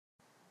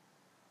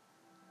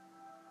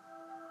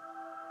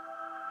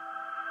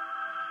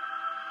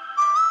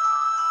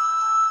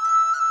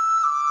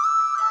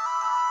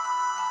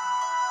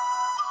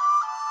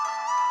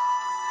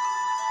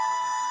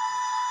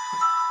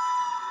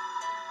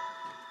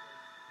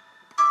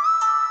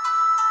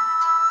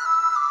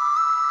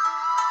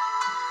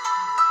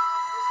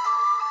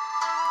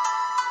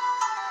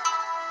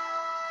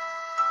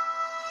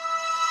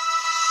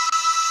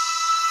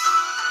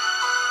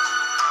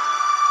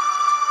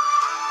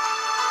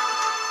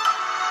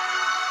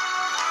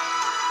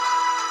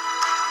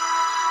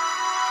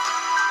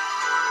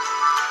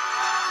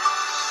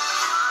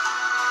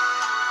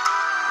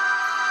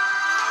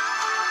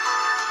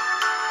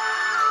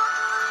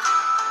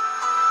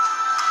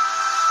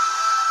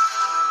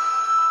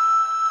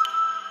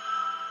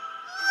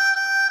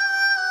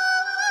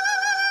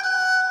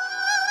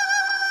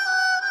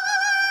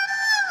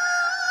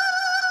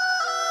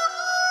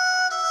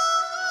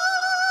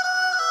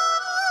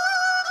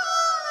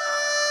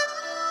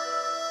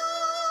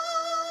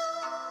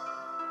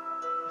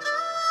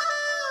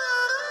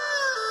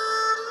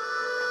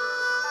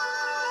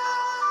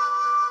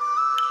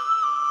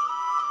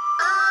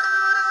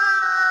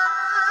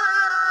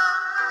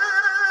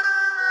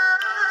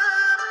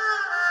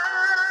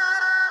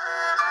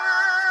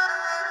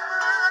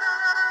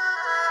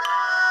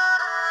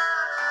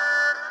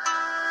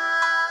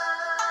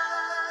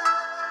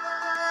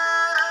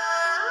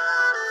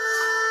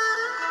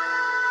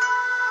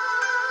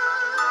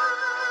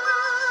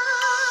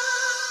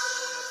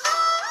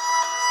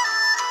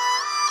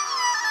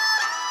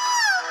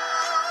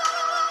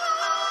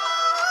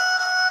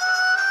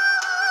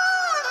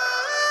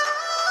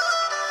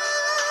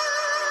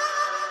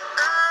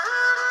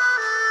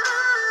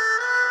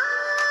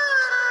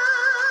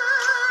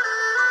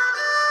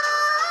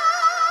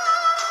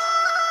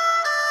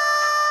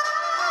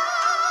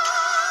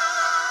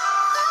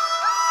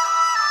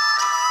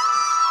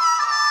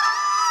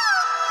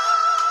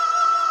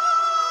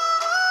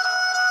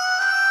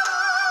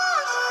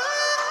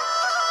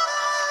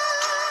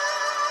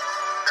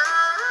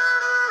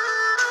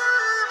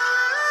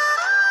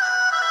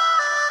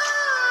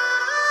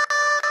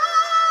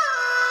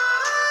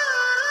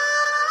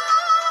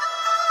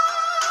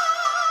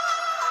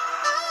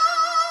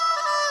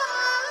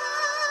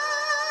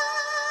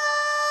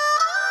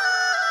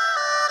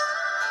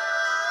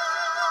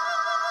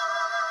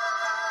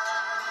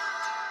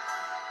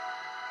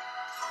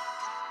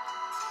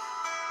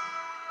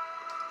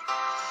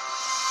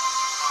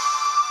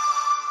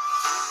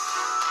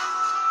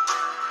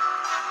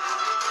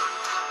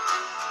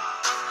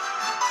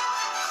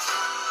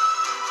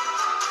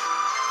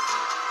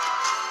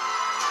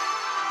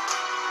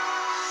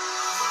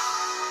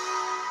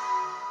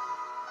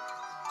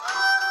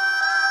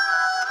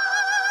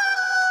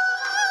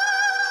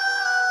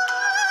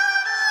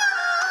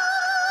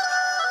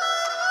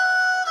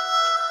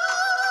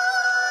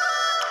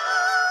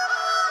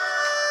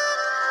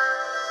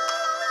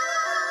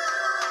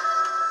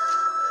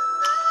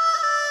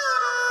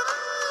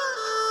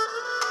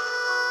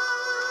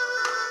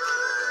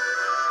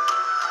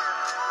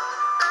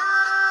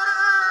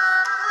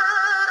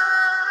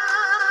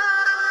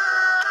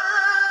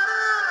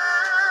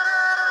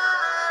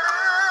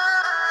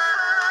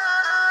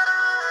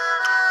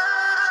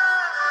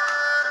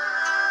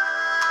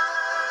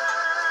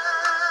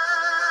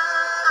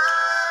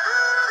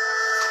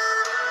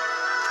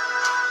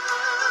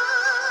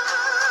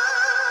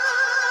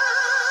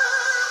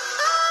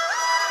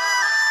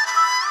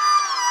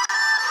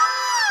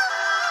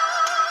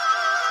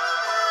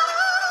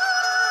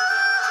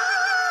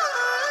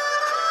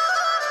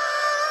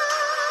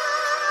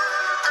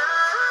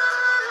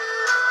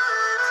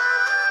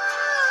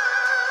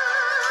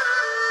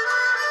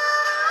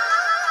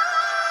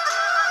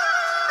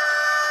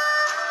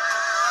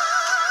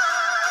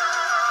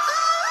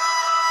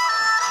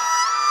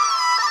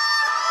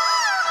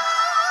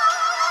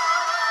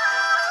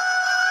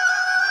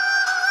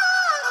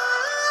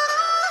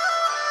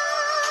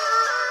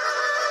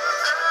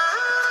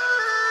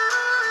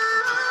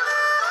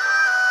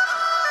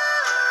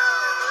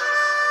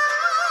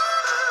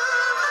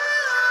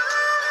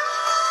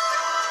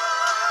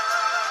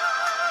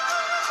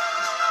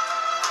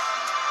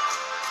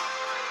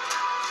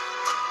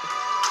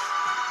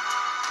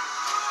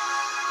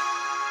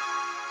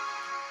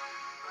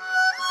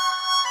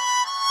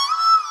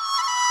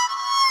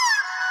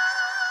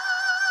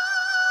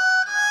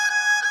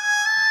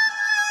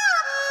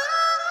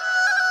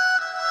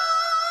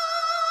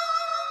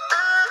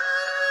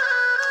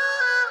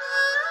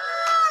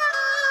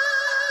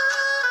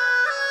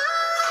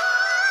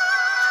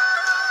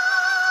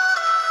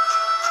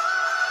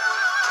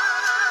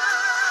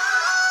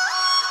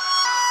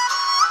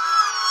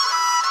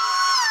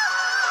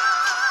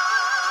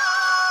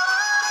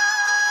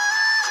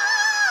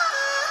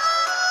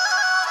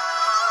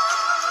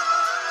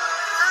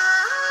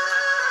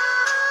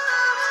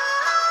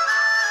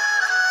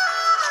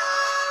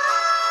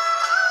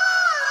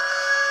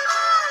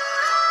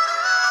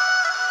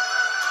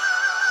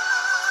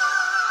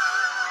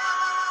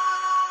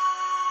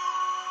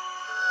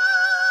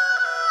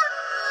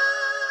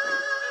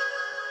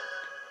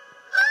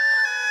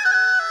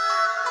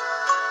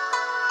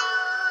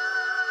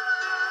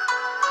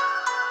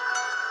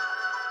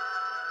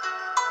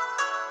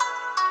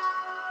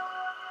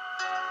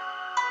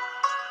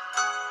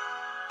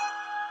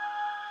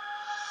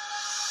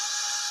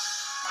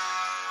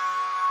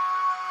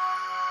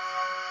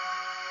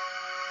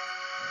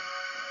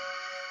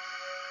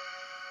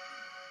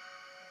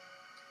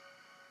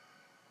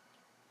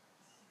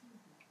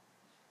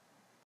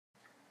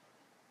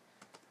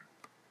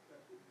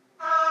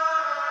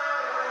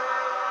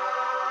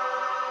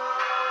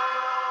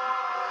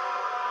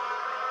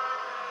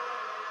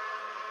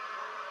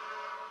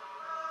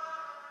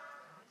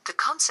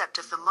concept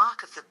of the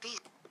mark of the beast.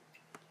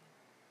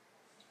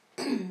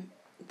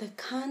 The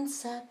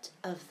concept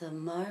of the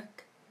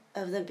mark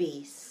of the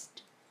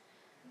beast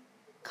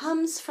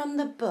comes from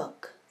the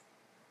book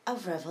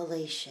of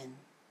Revelation,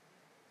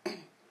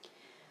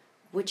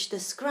 which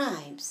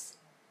describes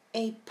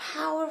a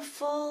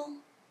powerful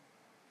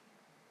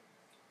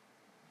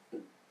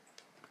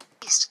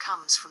beast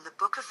comes from the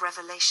book of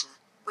Revelation,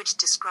 which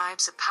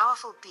describes a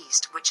powerful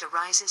beast which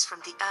arises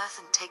from the earth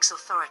and takes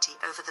authority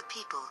over the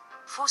people,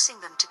 forcing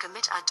them to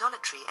commit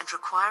idolatry and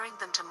requiring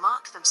them to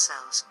mark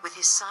themselves with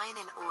his sign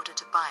in order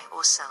to buy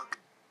or sell.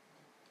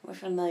 We're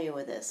familiar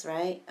with this,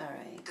 right? All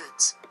right.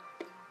 Goods.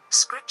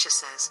 Scripture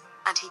says,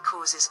 and he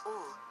causes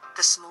all,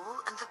 the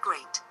small and the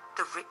great,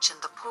 the rich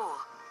and the poor,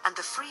 and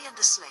the free and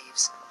the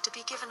slaves, to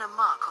be given a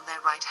mark on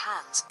their right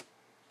hands.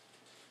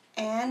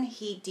 And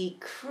he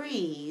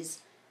decrees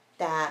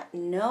that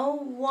no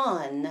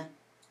one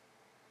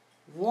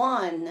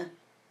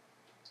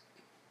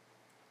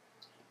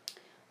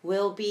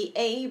will be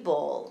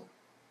able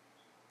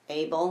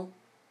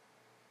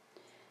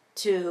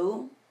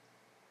to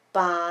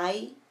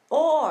buy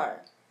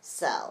or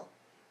sell.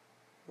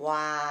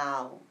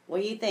 Wow.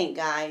 What do you think,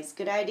 guys?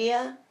 Good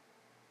idea?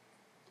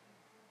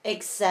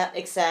 Except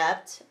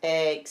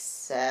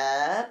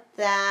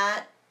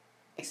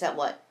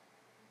what?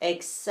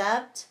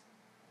 Except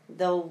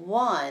the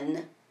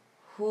one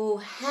who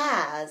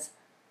has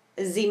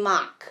the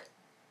mark.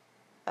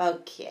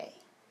 Okay.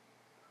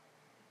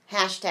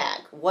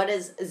 Hashtag, what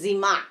is the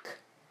mark?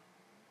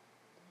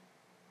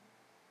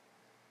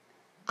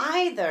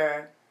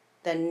 Either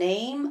the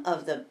name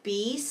of the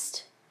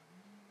beast.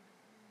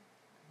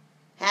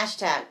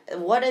 Hashtag,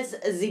 what is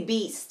the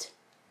beast?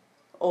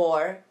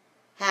 Or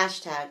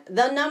hashtag,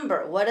 the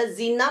number. What is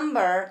the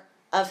number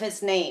of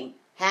his name?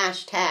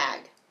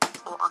 Hashtag.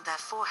 Or on their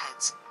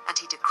foreheads, and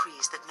he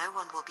decrees that no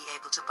one will be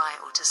able to buy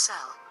or to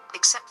sell,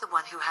 except the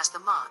one who has the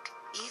mark,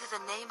 either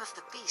the name of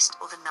the beast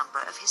or the number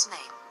of his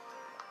name.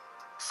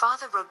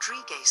 Father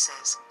Rodriguez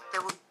says,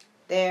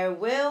 there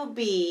will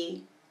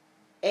be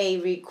a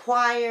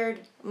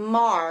required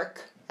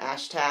mark,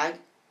 hashtag,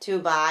 to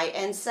buy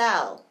and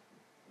sell.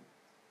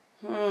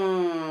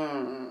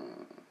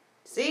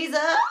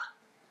 Caesar?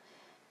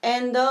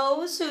 And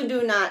those who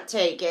do not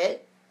take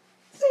it,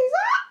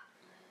 Caesar,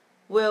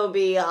 will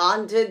be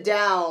hunted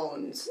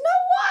down. Snow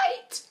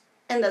White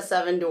and the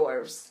Seven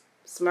Dwarfs.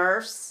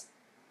 Smurfs.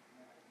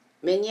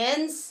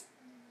 Minions.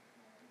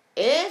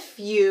 If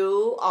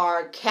you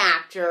are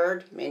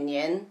captured,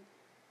 minion,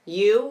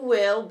 you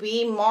will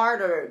be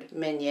martyred,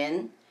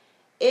 minion.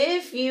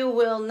 If you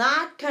will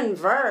not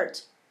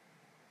convert,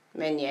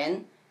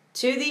 minion,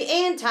 to the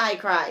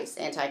Antichrist,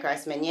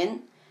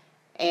 minion,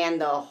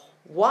 and the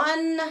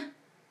one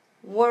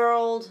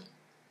world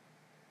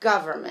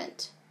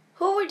government.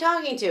 Who are we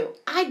talking to?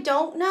 I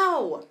don't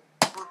know.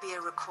 Will be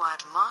a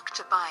required mark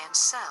to buy and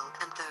sell,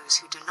 and those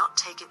who do not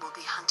take it will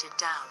be hunted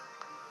down.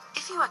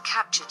 If you are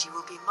captured, you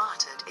will be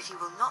martyred if you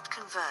will not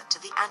convert to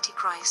the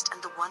Antichrist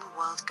and the one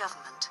world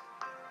government.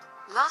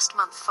 Last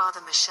month,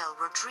 Father Michel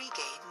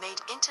Rodriguez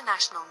made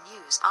international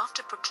news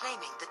after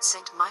proclaiming that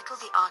Saint Michael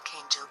the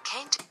Archangel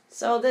came to...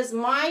 So this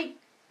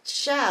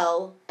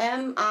Michel,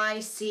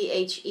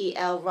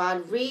 M-I-C-H-E-L,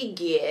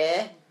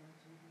 Rodriguez,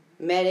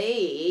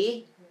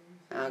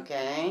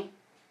 okay,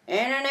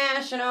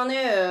 international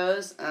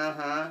news,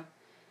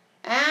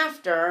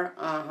 after,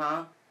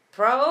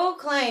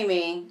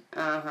 proclaiming,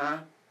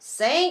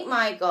 Saint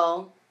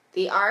Michael,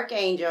 the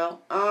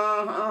Archangel,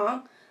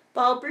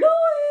 Pope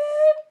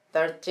Louis,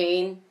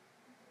 13,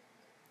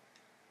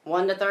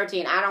 1 to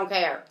 13, I don't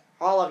care,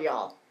 all of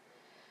y'all.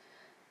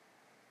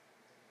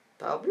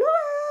 Pope Louis.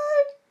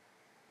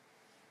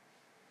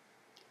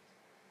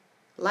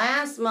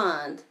 Last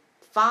month,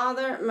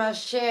 Father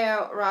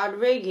Michel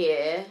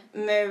Rodriguez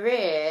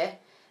Marie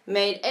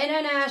made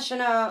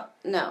international,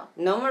 no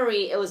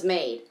Marie, it was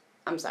made,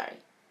 I'm sorry.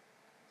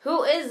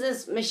 Who is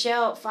this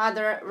Michel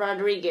Father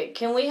Rodriguez?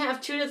 Can we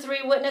have 2 to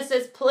 3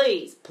 witnesses,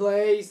 please?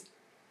 Please.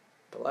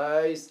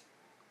 Please.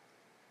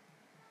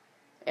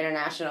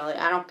 Internationally,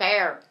 I don't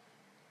care.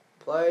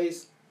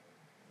 Please.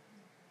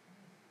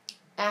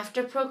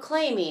 After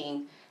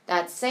proclaiming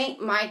that Saint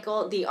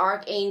Michael the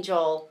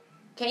Archangel,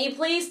 can you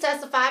please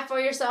testify for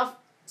yourself,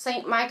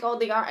 Saint Michael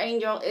the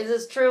Archangel, is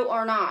this true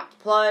or not?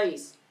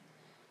 Please.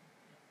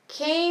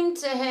 Came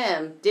to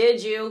him.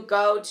 Did you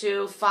go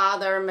to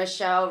Father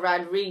Michel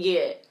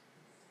Rodriguez?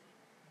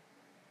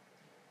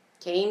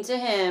 Came to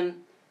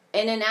him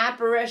in an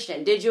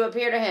apparition. Did you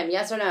appear to him?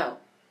 Yes or no?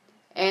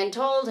 And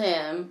told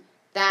him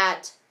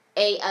that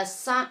a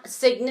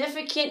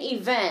significant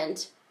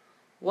event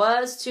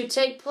was to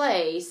take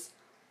place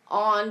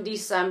on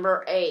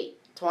December 8,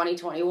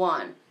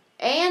 2021.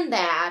 And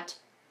that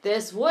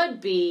this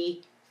would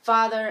be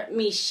Father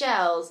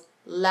Michel's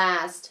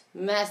last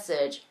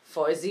message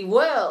for the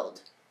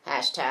world.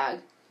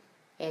 Hashtag,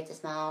 it's a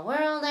small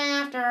world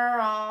after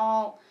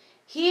all.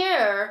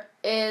 Here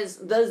is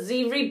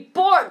the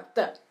report.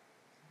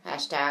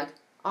 Hashtag,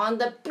 on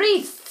the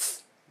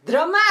priest's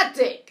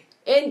dramatic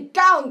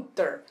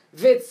encounter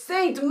with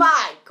Saint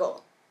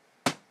Michael.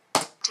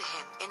 to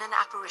him in an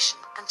apparition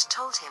and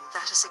told him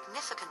that a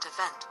significant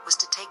event was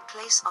to take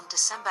place on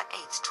December 8,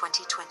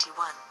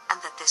 2021,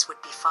 and that this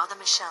would be Father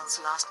Michel's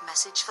last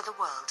message for the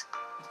world.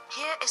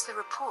 Here is the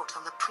report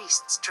on the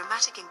priest's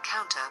dramatic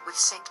encounter with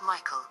Saint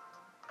Michael.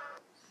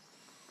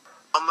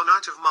 On the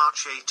night of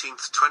March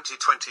 18th,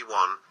 2021,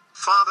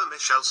 Father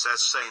Michel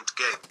says Saint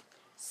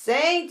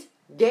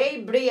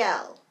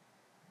Gabriel,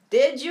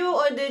 did you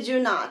or did you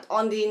not,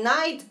 on the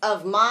night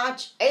of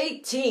March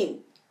 18th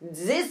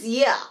this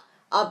year,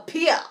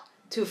 appear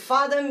to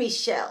Father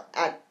Michel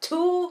at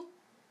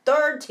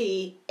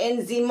 2:30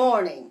 in the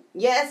morning?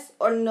 Yes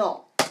or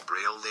no?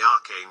 Gabriel the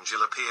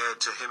Archangel appeared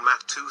to him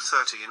at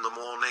 2:30 in the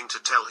morning to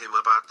tell him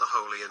about the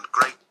holy and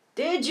great.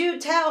 Did you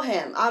tell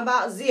him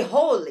about the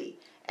holy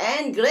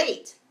and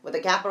great, with a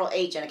capital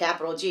H and a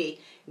capital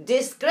G,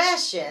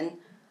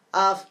 discretion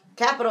of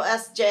capital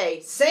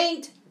SJ,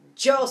 Saint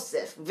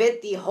Joseph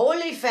with the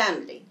Holy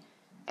Family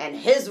and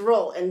his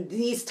role in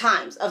these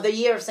times of the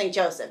year of Saint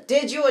Joseph?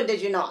 Did you or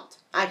did you not?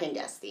 I can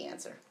guess the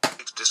answer.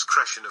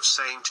 Discretion of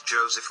Saint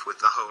Joseph with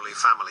the Holy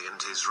Family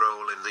and his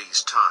role in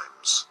these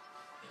times.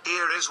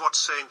 Here is what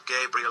Saint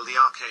Gabriel the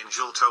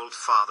Archangel told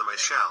Father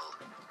Michel.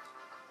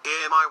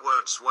 Hear my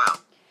words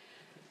well.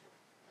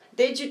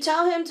 Did you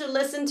tell him to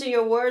listen to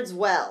your words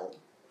well?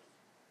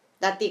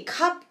 That the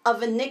cup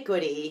of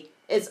iniquity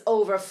is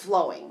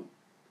overflowing,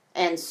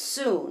 and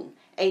soon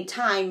a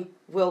time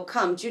will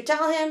come. Did you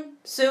tell him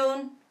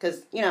soon?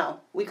 Because,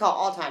 we call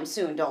all time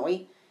soon, don't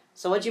we?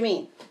 So what do you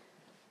mean?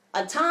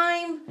 A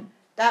time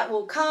that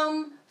will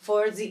come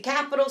for the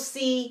capital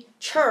C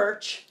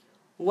church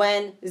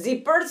when the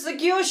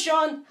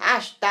persecution,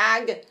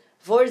 hashtag,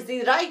 for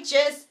the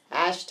righteous,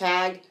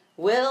 hashtag,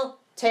 will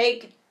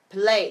take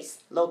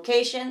place.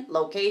 Location,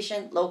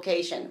 location,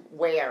 location.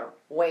 Where?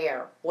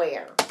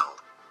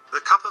 The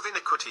cup of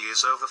iniquity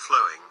is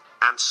overflowing,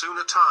 and soon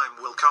a time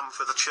will come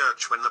for the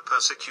church when the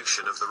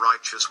persecution of the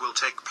righteous will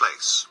take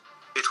place.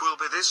 It will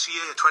be this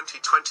year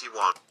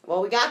 2021.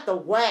 Well, we got the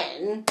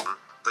when.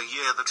 The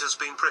year that has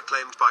been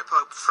proclaimed by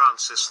Pope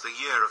Francis, the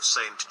year of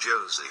Saint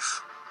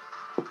Joseph.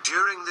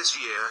 During this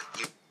year,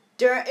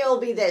 it'll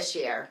be this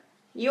year.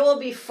 You will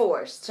be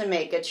forced to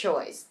make a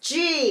choice.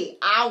 Gee,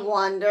 I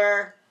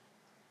wonder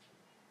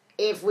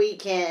if we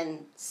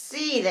can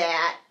see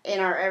that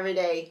in our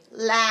everyday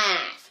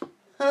life.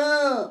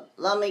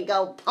 Let me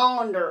go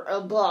ponder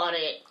about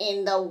it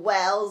in the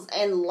wells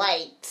and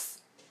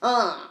lakes.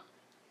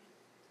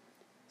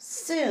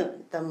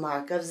 Soon, the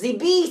mark of the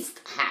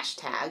beast,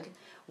 hashtag,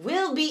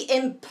 will be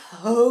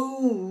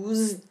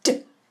imposed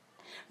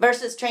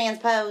versus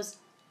transpose,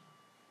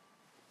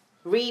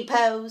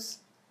 repose,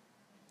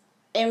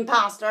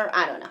 imposter,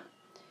 I don't know,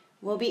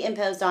 will be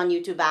imposed on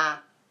you to buy,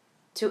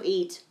 to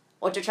eat,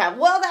 or to travel.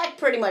 Well, that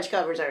pretty much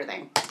covers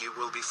everything. You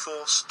will be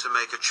forced to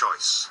make a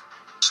choice.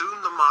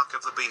 Soon the mark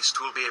of the beast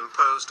will be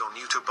imposed on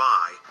you to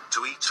buy,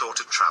 to eat, or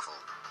to travel.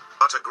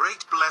 But a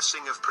great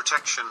blessing of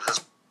protection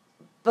has...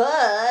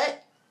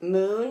 But,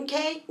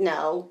 mooncake?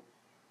 No.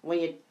 When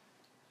you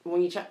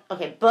try...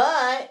 Okay,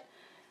 but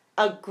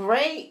a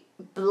great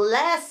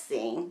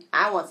blessing,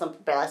 I want some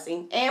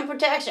blessing, and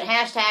protection,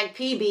 hashtag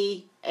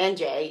PB and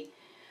J,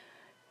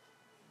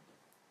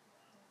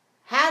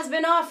 has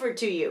been offered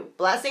to you.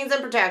 Blessings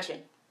and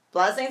protection.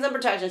 Blessings and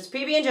protections.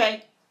 PB and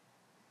J.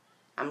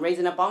 I'm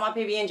raising up all my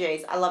PB and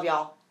Js. I love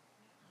y'all.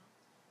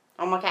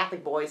 All my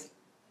Catholic boys.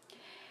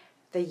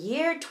 The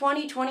year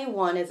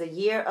 2021 is a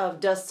year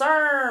of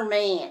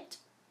discernment.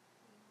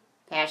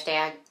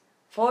 Hashtag,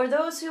 for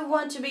those who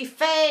want to be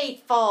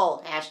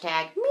faithful.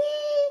 Hashtag, me.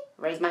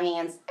 Raise my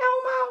hands.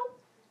 Elmo.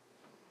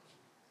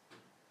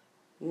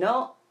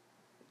 No.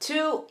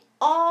 To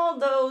all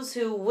those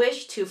who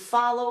wish to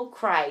follow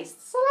Christ,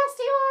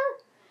 Celestior,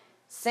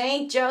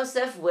 Saint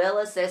Joseph will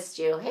assist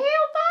you.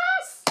 Help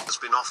us. Has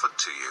been offered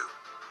to you.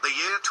 The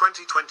year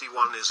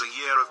 2021 is a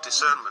year of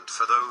discernment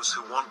for those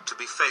who want to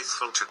be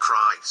faithful to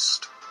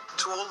Christ.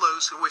 To all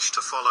those who wish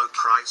to follow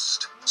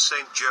Christ,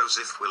 Saint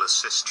Joseph will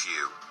assist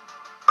you.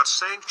 But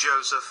Saint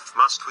Joseph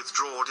must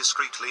withdraw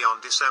discreetly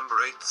on December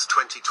 8th,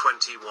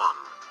 2021.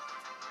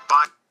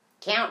 By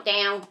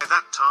countdown. By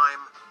that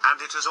time,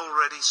 and it has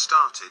already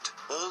started,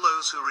 all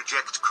those who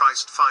reject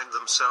Christ find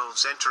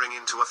themselves entering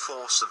into a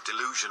force of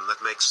delusion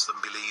that makes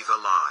them believe a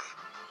lie.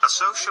 A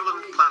social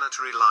and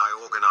planetary lie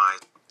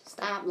organized.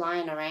 Stop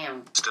lying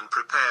around. And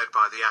prepared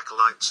by the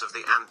acolytes of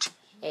the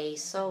A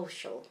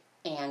social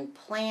and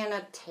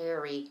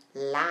planetary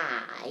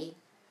lie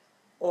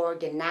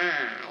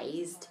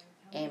organized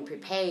and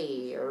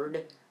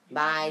prepared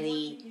by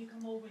the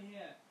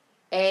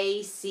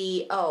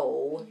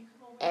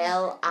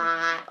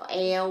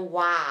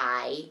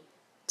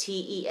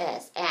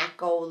ACOLYTES,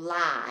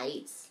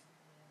 acolytes.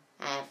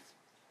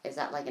 Is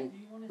that like a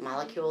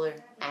molecular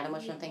atom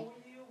or something?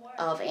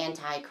 Of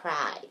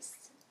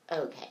Antichrist.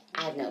 Okay,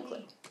 I have no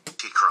clue.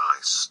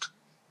 Antichrist.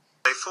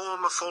 They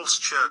form a false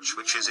church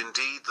which is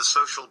indeed the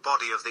social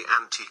body of the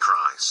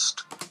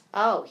Antichrist.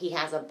 Oh, he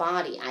has a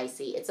body, I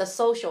see. It's a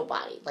social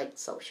body, like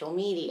social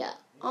media.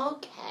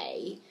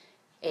 Okay,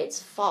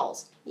 it's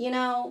false.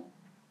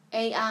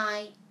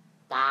 AI,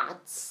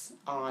 bots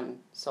on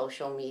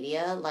social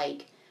media,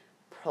 like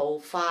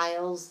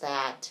profiles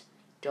that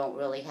don't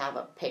really have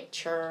a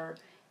picture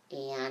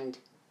and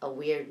a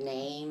weird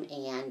name,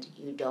 and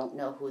you don't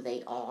know who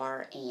they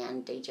are,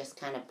 and they just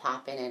kind of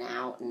pop in and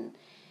out, and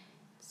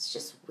it's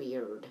just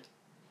weird.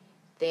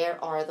 They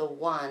are the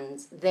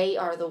ones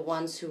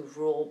who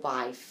rule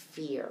by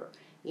fear.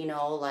 You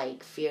know,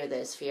 like fear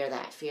this, fear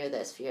that, fear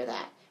this, fear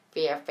that.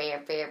 Fear, fear,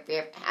 fear,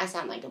 fear. I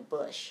sound like a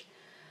bush.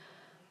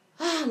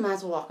 Might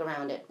as well walk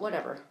around it.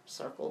 Whatever.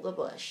 Circle the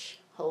bush.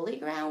 Holy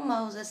ground,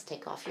 Moses,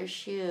 take off your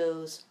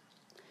shoes.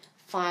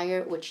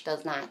 Fire which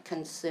does not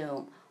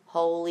consume.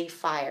 Holy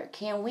fire.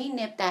 Can we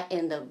nip that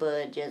in the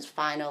bud just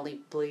finally,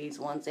 please,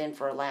 once and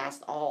for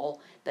last, all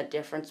the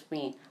difference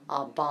between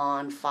a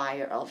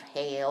bonfire of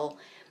hail,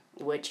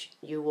 which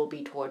you will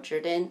be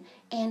tortured in,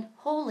 and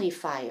holy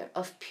fire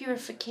of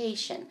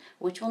purification,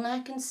 which will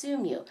not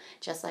consume you,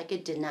 just like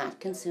it did not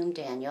consume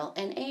Daniel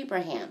and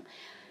Abraham.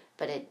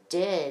 But it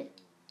did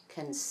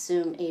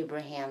consume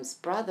Abraham's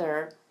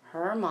brother,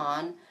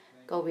 Hermon.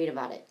 Go read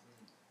about it.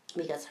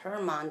 Because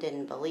Hermon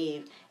didn't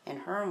believe, and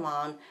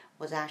Hermon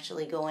was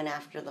actually going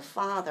after the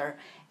father,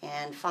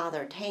 and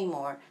Father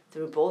Tamar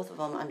threw both of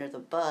them under the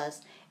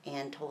bus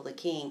and told the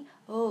king,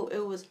 oh,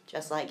 it was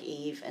just like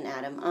Eve and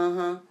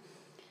Adam.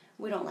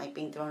 We don't like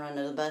being thrown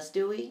under the bus,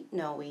 do we?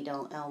 No, we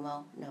don't,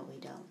 Elmo. No, we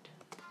don't.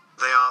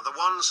 They are the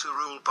ones who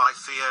rule by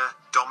fear,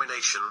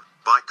 domination,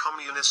 by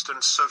communist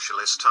and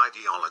socialist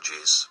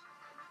ideologies.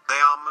 They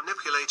are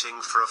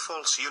manipulating for a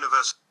false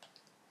universal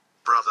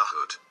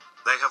brotherhood.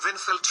 They have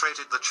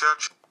infiltrated the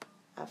church.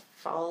 A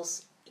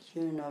false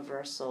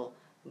universal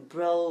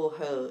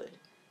brohood.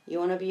 You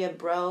want to be a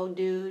bro,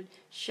 dude?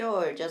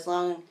 Sure, just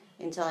long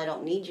until I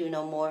don't need you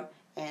no more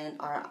and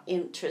our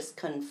interests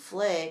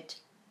conflict.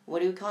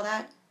 What do we call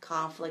that?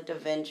 Conflict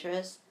of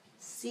interest.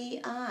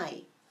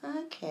 CI.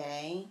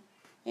 Okay.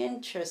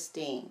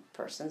 Interesting.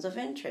 Persons of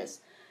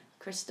interest.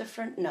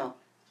 Christopher, no.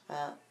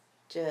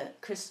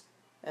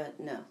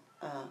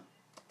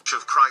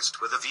 Of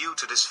Christ with a view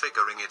to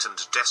disfiguring it and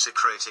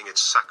desecrating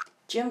its sacred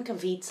Jim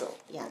Caviezel.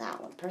 Yeah,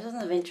 that one.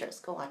 Persons of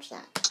interest. Go watch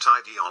that.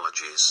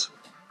 ideologies.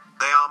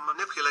 They are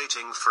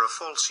manipulating for a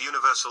false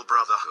universal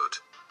brotherhood.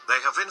 They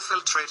have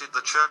infiltrated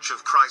the Church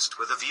of Christ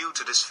with a view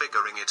to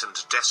disfiguring it and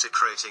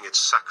desecrating its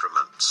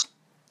sacraments.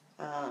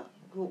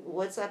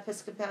 What's that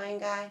Episcopalian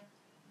guy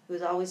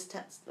who's always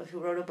who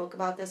wrote a book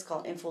about this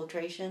called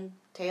Infiltration?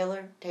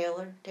 Taylor,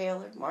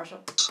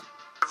 Marshall.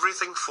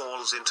 Everything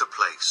falls into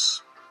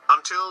place.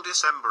 Until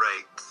December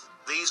 8th,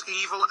 these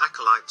evil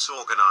acolytes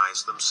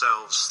organize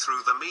themselves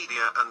through the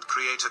media and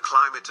create a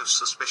climate of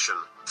suspicion,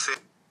 fear.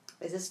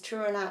 Is this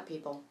true or not,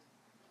 people?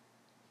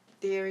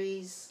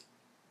 Theories,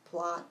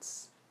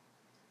 plots,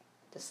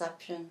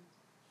 deception,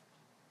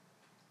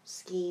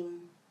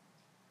 scheme,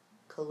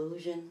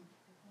 collusion,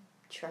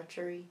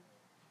 treachery.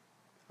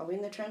 Are we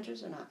in the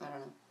trenches or not? I don't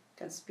know.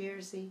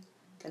 Conspiracy,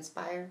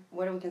 conspire.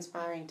 What are we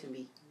conspiring to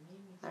be?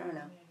 I don't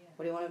know.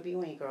 What do you want to be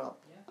when you grow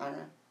up? I don't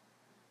know.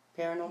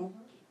 Paranormal?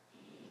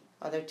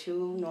 Are there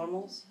two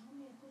normals?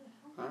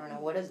 I don't know.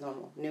 What is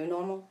normal? New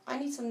normal? I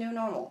need some new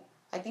normal.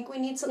 I think we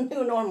need some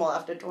new normal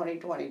after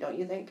 2020, don't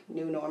you think?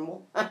 New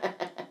normal.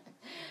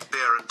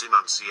 Fear and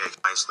denunciate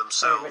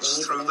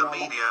themselves through the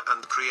media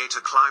and create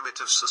a climate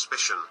of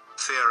suspicion,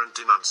 fear and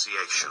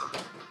denunciation.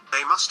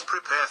 They must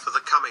prepare for the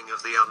coming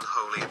of the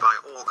unholy by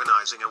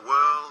organizing a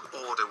world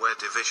order where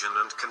division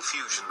and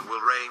confusion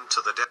will reign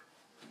to the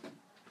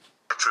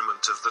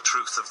detriment of the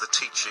truth of the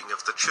teaching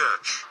of the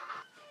church.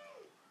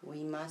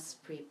 We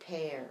must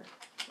prepare.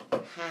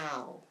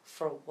 How?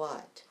 For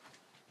what?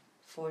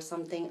 For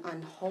something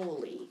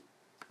unholy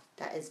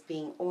that is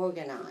being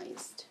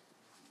organized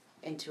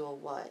into a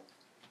what?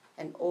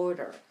 An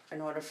order. An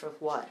order for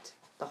what?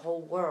 The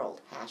whole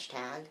world.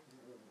 Hashtag.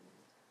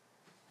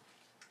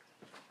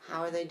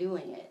 How are they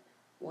doing it?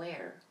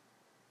 Where?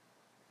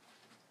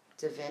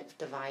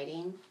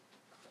 Dividing.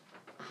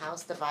 A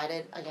house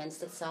divided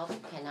against itself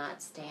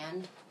cannot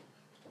stand.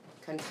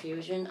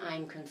 Confusion.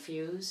 I'm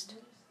confused.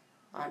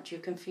 Aren't you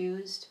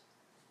confused?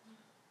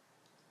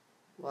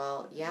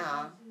 Well,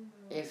 yeah.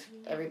 If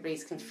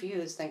everybody's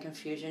confused, then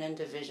confusion and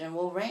division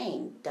will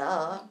reign.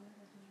 Duh.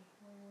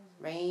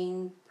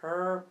 Rain,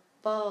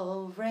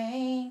 purple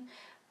rain,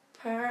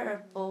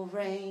 purple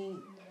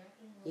rain.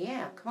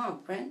 Yeah, come on,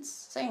 Prince,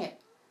 sing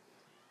it.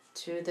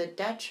 To the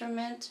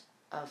detriment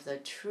of the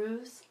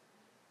truth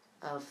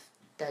of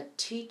the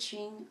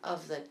teaching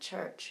of the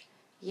church.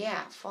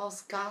 Yeah,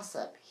 false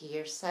gossip.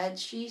 Here said,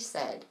 she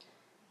said.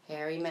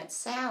 Harry met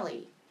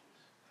Sally.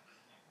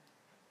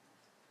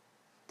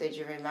 Did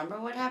you remember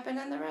what happened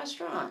in the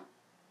restaurant?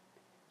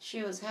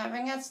 She was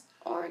having an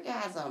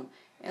orgasm,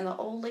 and the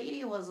old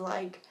lady was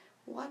like,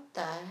 what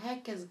the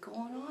heck is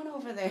going on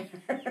over there?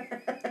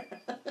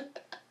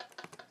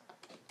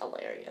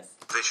 Hilarious.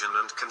 Vision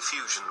and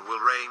confusion will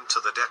reign to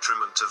the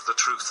detriment of the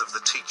truth of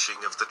the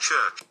teaching of the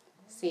church.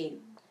 See,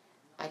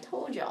 I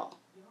told y'all,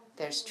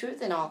 there's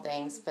truth in all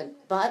things, but,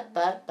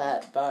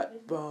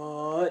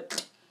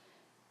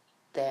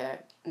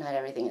 there, not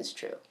everything is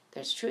true.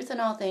 There's truth in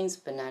all things,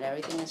 but not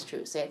everything is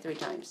true. Say it 3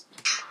 times.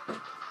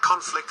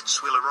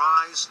 Conflicts will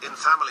arise in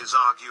families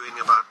arguing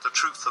about the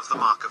truth of the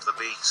mark of the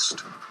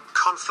beast.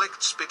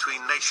 Conflicts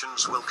between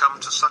nations will come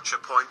to such a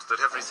point that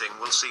everything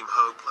will seem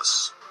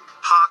hopeless.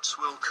 Hearts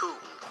will cool,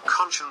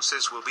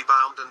 consciences will be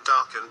bound and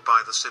darkened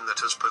by the sin that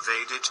has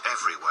pervaded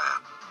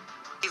everywhere.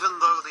 Even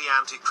though the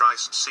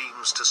Antichrist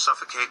seems to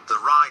suffocate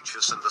the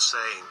righteous and the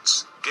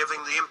saints,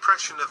 giving the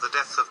impression of the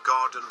death of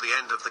God and the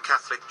end of the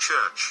Catholic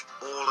Church,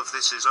 all of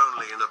this is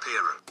only an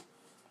appearance.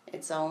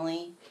 It's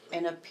only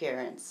an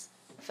appearance.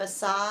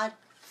 Facade,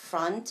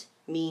 front,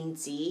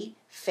 meansy,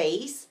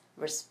 face,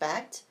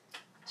 respect,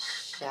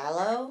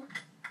 shallow,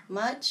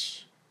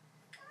 much.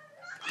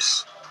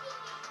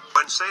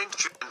 When Saint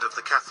John of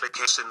the Catholic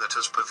sin that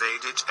has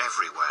pervaded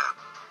everywhere.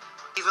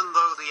 Even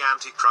though the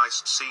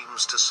Antichrist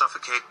seems to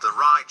suffocate the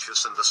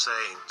righteous and the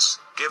saints,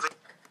 giving...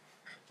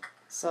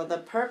 So the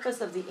purpose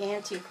of the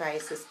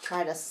Antichrist is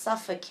try to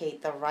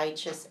suffocate the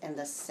righteous and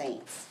the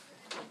saints.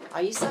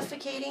 Are you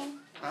suffocating?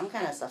 I'm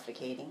kind of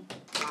suffocating.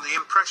 The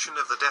impression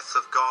of the death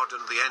of God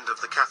and the end of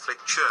the Catholic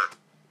Church.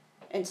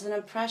 It's an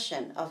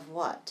impression of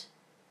what?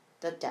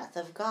 The death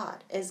of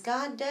God. Is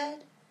God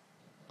dead?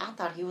 I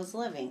thought he was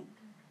living.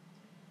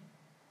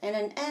 And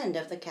an end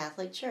of the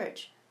Catholic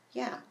Church.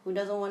 Yeah, who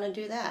doesn't want to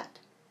do that?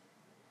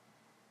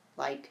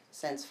 Like,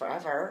 since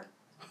forever.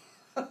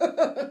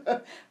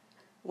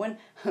 When,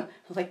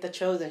 like the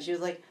Chosen, she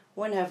was like,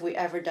 when have we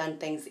ever done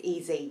things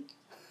easy?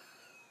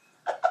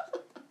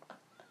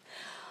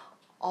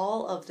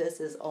 All of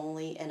this is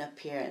only an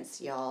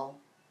appearance, y'all.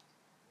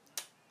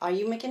 Are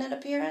you making an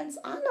appearance?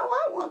 I know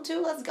I want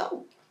to. Let's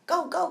go.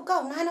 Go, go,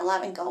 go.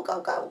 9/11. Go,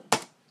 go, go.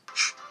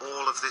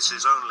 All of this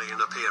is only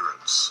an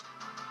appearance.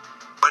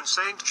 When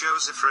Saint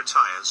Joseph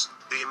retires,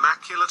 the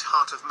Immaculate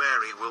Heart of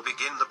Mary will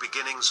begin the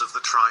beginnings of the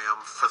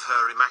triumph of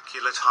her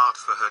Immaculate Heart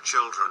for her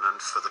children and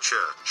for the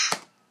Church.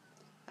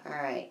 All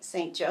right,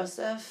 Saint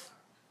Joseph,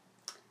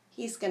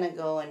 he's going to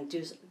go and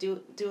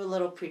do a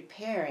little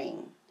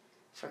preparing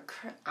for,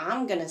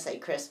 I'm going to say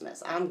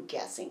Christmas. I'm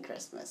guessing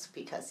Christmas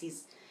because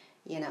he's,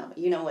 you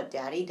know what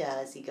Daddy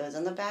does. He goes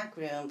in the back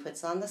room,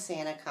 puts on the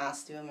Santa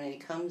costume, and he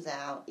comes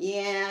out.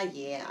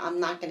 Yeah, I'm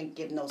not going to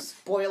give no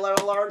spoiler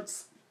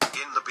alerts.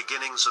 In the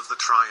beginnings of the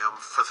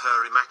triumph of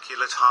her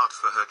Immaculate Heart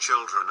for her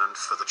children and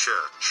for the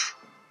Church.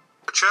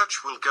 The Church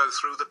will go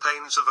through the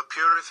pains of a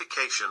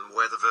purification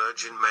where the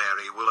Virgin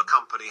Mary will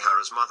accompany her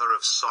as Mother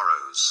of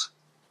Sorrows.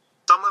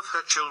 Some of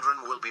her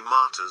children will be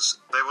martyrs.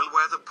 They will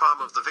wear the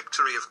palm of the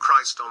victory of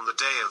Christ on the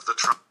day of the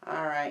triumph.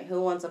 All right, who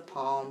wants a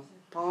palm?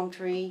 Palm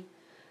tree?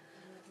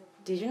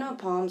 Did you know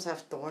palms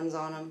have thorns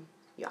on them?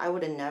 I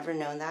would have never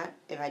known that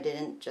if I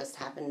didn't just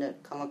happen to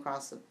come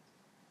across a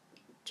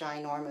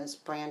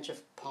ginormous branch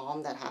of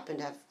palm that happened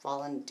to have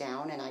fallen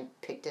down and I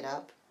picked it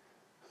up.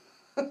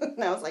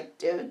 And I was like,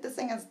 dude, this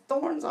thing has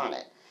thorns on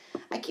it.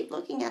 I keep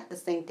looking at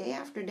this thing day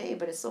after day,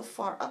 but it's so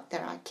far up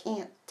there I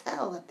can't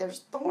tell that there's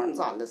thorns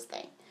on this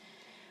thing.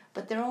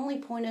 But they're only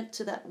pointed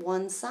to that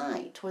one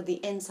side, toward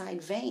the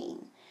inside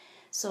vein.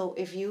 So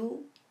if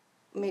you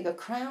make a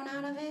crown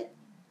out of it,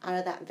 out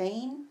of that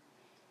vein,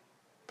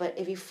 but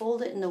if you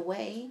fold it in a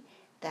way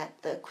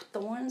that the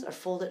thorns are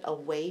folded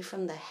away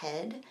from the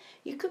head,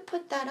 you could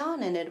put that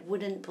on and it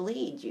wouldn't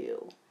bleed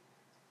you.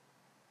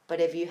 But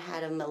if you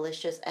had a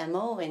malicious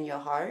MO in your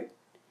heart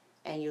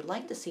and you'd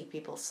like to see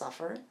people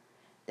suffer,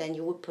 then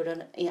you would put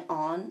it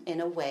on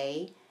in a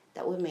way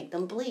that would make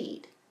them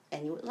bleed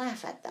and you would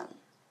laugh at them.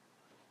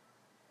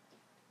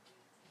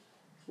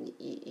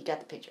 You got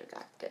the picture,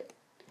 God. Good.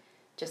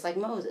 Just like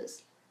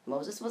Moses.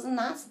 Moses was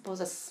not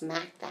supposed to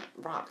smack that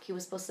rock. He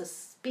was supposed to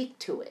speak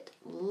to it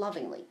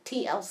lovingly.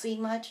 TLC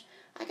much?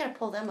 I gotta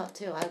pull them up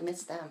too. I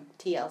missed them.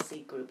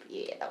 TLC group.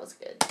 Yeah, that was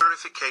good.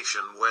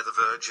 Purification where the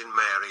Virgin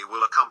Mary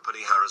will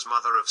accompany her as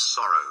Mother of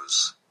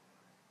Sorrows.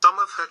 Some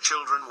of her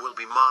children will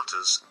be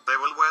martyrs. They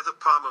will wear the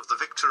palm of the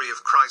victory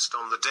of Christ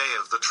on the day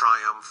of the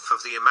triumph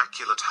of the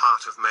Immaculate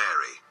Heart of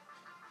Mary.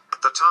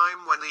 At the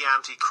time when the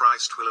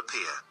Antichrist will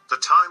appear, the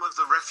time of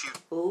the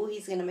refuge. Ooh,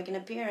 he's gonna make an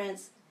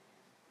appearance.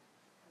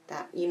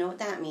 That, you know what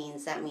that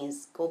means? That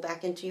means go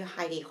back into your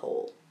hidey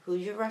hole.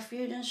 Who's your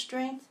refuge and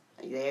strength?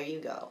 There you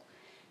go.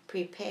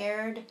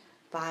 Prepared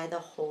by the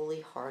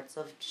holy hearts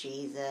of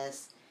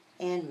Jesus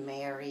and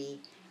Mary,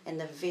 and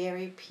the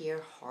very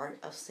pure heart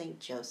of St.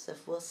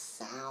 Joseph will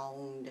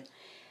sound.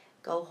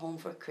 Go home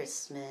for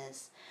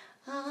Christmas.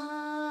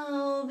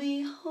 I'll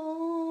be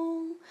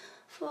home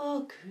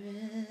for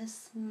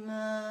Christmas.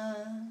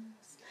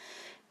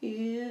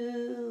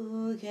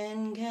 You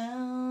can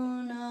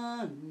count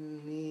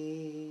on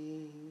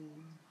me.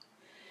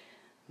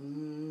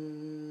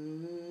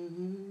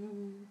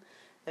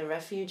 The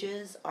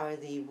refuges are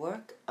the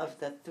work of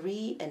the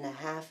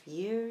 3.5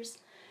 years.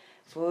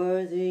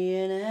 For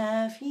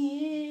 3.5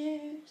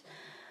 years,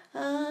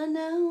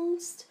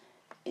 announced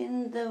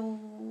in the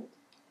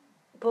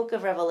book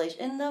of Revelation.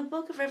 In the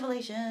book of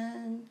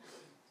Revelation,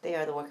 they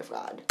are the work of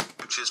God.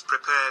 Which is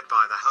prepared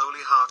by the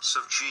holy hearts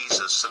of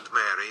Jesus and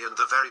Mary, and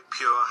the very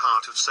pure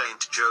heart of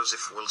Saint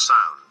Joseph will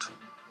sound.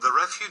 The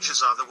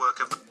refuges are the work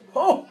of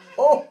Ho,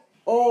 ho,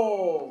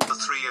 ho. The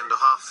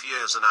 3.5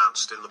 years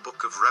announced in the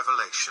book of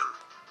Revelation,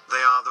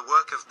 they are the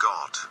work of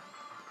God.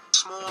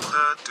 Small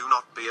herd, do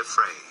not be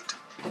afraid.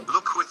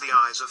 Look with the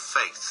eyes of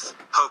faith,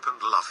 hope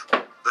and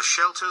love. The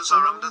shelters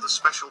are under the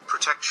special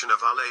protection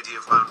of Our Lady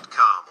of Mount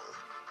Carmel.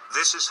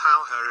 This is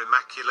how her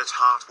Immaculate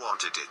Heart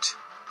wanted it.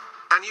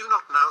 Can you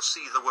not now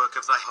see the work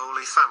of the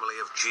Holy Family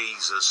of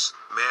Jesus,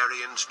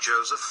 Mary and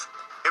Joseph?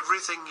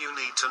 Everything you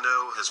need to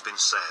know has been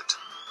said.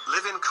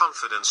 Live in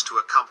confidence to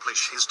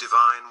accomplish His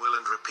divine will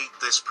and repeat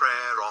this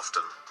prayer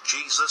often.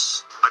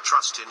 Jesus, I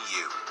trust in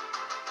you.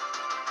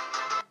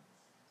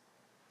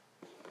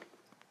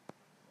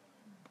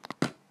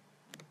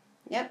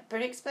 Yep,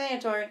 pretty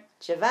explanatory.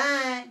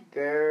 Shavai,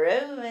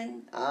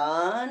 grooving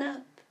on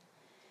up.